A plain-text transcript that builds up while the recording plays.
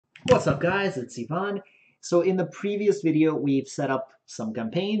What's up, guys? It's Ivan. So in the previous video, we've set up some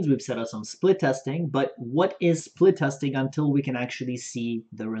campaigns, we've set up some split testing, but what is split testing until we can actually see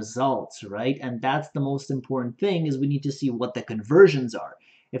the results, right? And that's the most important thing, is we need to see what the conversions are.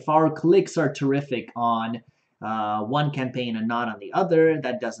 If our clicks are terrific on one campaign and not on the other,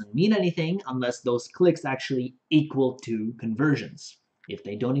 that doesn't mean anything unless those clicks actually equal to conversions. If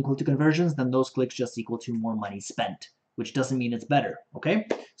they don't equal to conversions, then those clicks just equal to more money spent, which doesn't mean it's better, okay?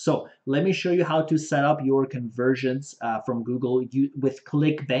 So let me show you how to set up your conversions from Google with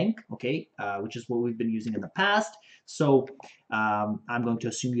ClickBank, okay, which is what we've been using in the past. So I'm going to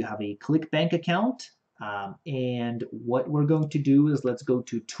assume you have a ClickBank account. And what we're going to do is let's go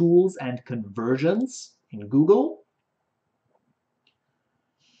to Tools and Conversions in Google.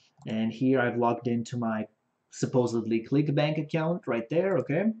 And here I've logged into my supposedly ClickBank account right there,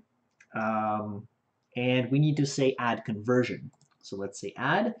 okay? And we need to say add conversion. So let's say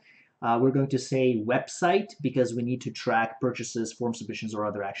add. We're going to say website because we need to track purchases, form submissions, or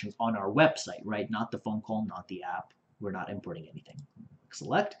other actions on our website, right? Not the phone call, not the app. We're not importing anything.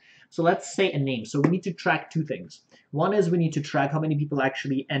 Select. So let's say a name. So we need to track two things. One is we need to track how many people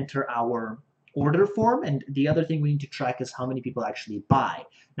actually enter our order form, and the other thing we need to track is how many people actually buy.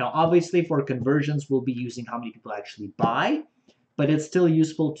 Now, obviously, for conversions, we'll be using how many people actually buy, but it's still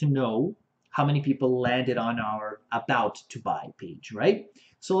useful to know how many people landed on our about to buy page, right?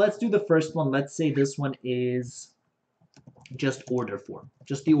 So let's do the first one. Let's say this one is just order form,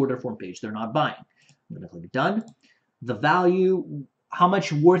 just the order form page. They're not buying. I'm going to click done. The value, how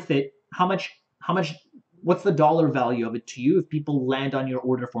much worth it, what's the dollar value of it to you if people land on your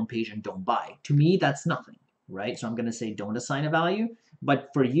order form page and don't buy? To me, that's nothing, right? So I'm going to say don't assign a value.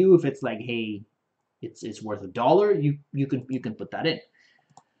 But for you, if it's like, hey, it's worth $1, you can put that in.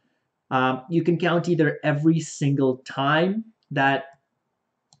 You can count either every single time that,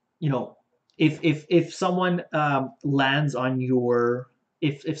 you know, if someone lands on your,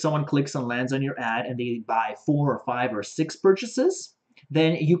 if someone clicks and lands on your ad and they buy 4 or 5 or 6 purchases,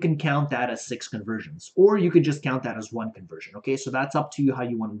 then you can count that as 6 conversions, or you could just count that as 1 conversion. Okay, so that's up to you how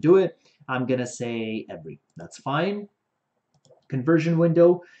you want to do it. I'm gonna say every. That's fine. Conversion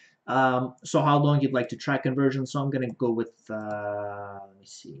window. So how long you'd like to track conversion. So I'm going to go with, let me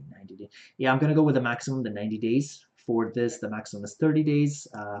see, 90 days. Yeah, I'm going to go with the maximum, the 90 days. For this, the maximum is 30 days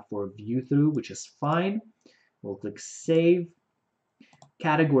for view through, which is fine. We'll click save.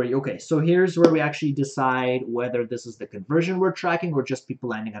 Category. Okay, so here's where we actually decide whether this is the conversion we're tracking or just people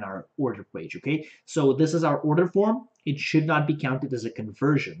landing on our order page, okay? So this is our order form. It should not be counted as a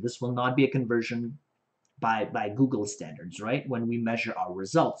conversion. This will not be a conversion by Google standards, right? When we measure our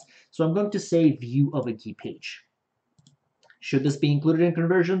results. So I'm going to say view of a key page. Should this be included in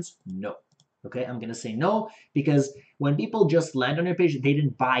conversions? No. Okay, I'm going to say no because when people just land on your page, they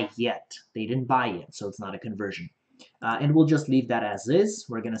didn't buy yet. They didn't buy yet, so it's not a conversion. And we'll just leave that as is.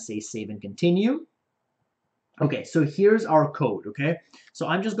 We're going to say save and continue. Okay, so here's our code, okay? So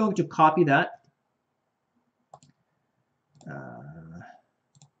I'm just going to copy that.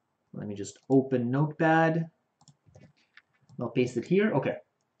 Let me just open Notepad. I'll paste it here. Okay,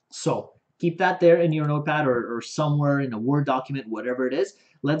 so keep that there in your Notepad or somewhere in a Word document, whatever it is.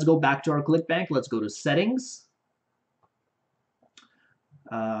 Let's go back to our ClickBank. Let's go to Settings.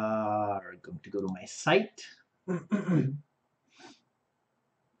 I'm going to go to my site. And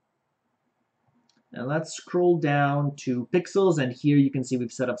let's scroll down to pixels, and here you can see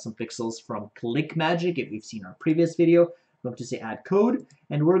we've set up some pixels from ClickMagick if we've seen our previous video. I'm going to say add code,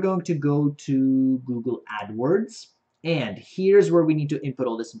 and we're going to go to Google AdWords, and here's where we need to input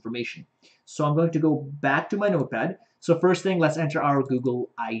all this information. So I'm going to go back to my Notepad. So first thing, let's enter our Google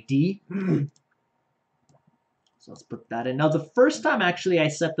ID. So let's put that in. Now the first time actually I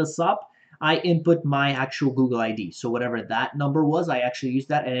set this up, I input my actual Google ID. So whatever that number was, I actually used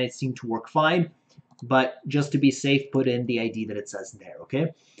that and it seemed to work fine. But just to be safe, put in the ID that it says there,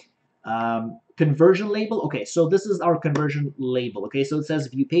 okay? Conversion label. Okay, so this is our conversion label. Okay, so it says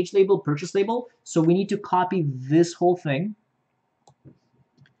view page label, purchase label. So we need to copy this whole thing,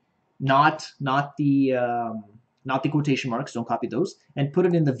 not the quotation marks. Don't copy those, and put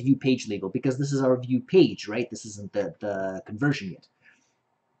it in the view page label because this is our view page, right? This isn't the conversion yet.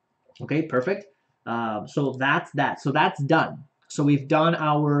 Okay, perfect. So that's that. So that's done. So we've done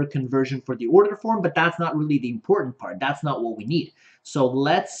our conversion for the order form, but that's not really the important part. That's not what we need. So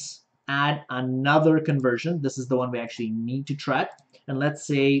let's add another conversion. This is the one we actually need to track. And let's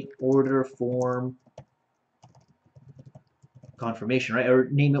say order form confirmation, right? Or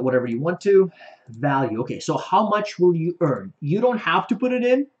name it whatever you want to. Value. Okay, so how much will you earn? You don't have to put it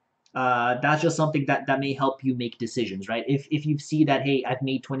in. That's just something that may help you make decisions, right? If you see that, hey, I've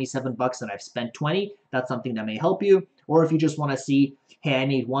made 27 bucks and I've spent 20, that's something that may help you. Or if you just want to see, hey, I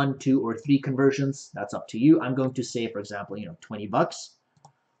need 1, 2, or 3 conversions, that's up to you. I'm going to say, for example, 20 bucks.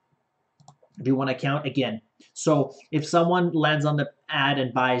 Do you want to count again? So if someone lands on the ad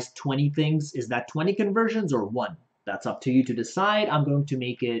and buys 20 things, is that 20 conversions or 1? That's up to you to decide. I'm going to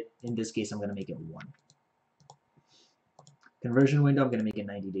make it, in this case, I'm going to make it 1. Conversion window, I'm going to make it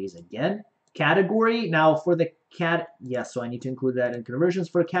 90 days again. Category, now for the yes, so I need to include that in conversions.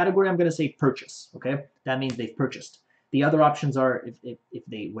 For a category, I'm going to say purchase, okay? That means they've purchased. The other options are if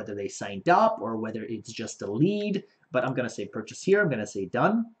they whether they signed up or whether it's just a lead, but I'm going to say purchase here. I'm going to say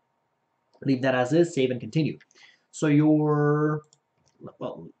done. Leave that as is, save and continue. So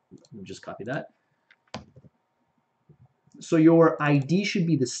well, let me just copy that. So your ID should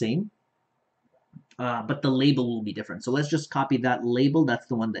be the same. But the label will be different. So let's just copy that label. That's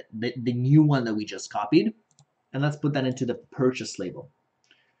the one the new one that we just copied. And let's put that into the purchase label.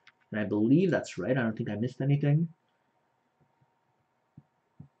 And I believe that's right. I don't think I missed anything.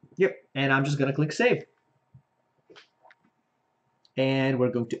 Yep. And I'm just going to click save. And we're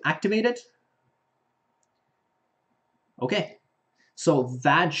going to activate it. Okay. So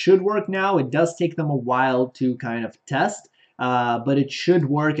that should work now. It does take them a while to kind of test. But it should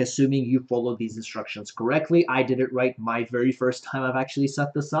work assuming you follow these instructions correctly. I did it right my very first time I've actually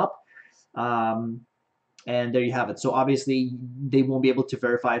set this up. And there you have it. So obviously they won't be able to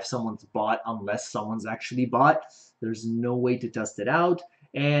verify if someone's bought unless someone's actually bought. There's no way to test it out.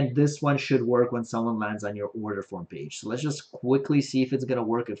 And this one should work when someone lands on your order form page. So let's just quickly see if it's going to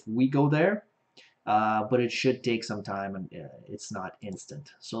work if we go there. But it should take some time and it's not instant.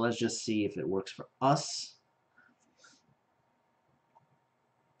 So let's just see if it works for us.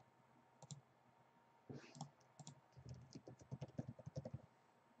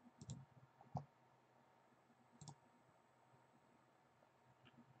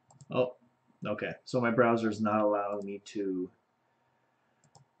 Oh, okay. So my browser is not allowing me to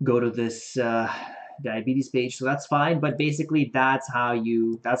go to this diabetes page, so that's fine. But basically, that's how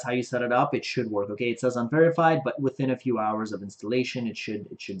you set it up. It should work. Okay, it says unverified, but within a few hours of installation, it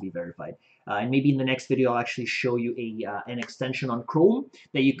should be verified. And maybe in the next video, I'll actually show you an extension on Chrome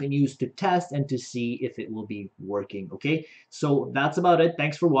that you can use to test and to see if it will be working. Okay, so that's about it.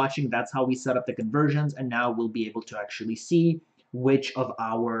 Thanks for watching. That's how we set up the conversions, and now we'll be able to actually see which of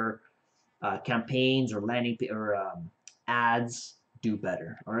our campaigns or landing or ads do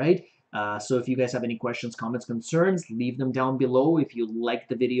better. All right. So if you guys have any questions, comments, concerns, leave them down below. If you like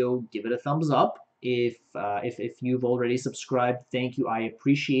the video, give it a thumbs up. If you've already subscribed, thank you. I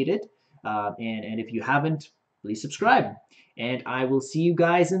appreciate it. And if you haven't, please subscribe. And I will see you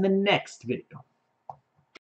guys in the next video.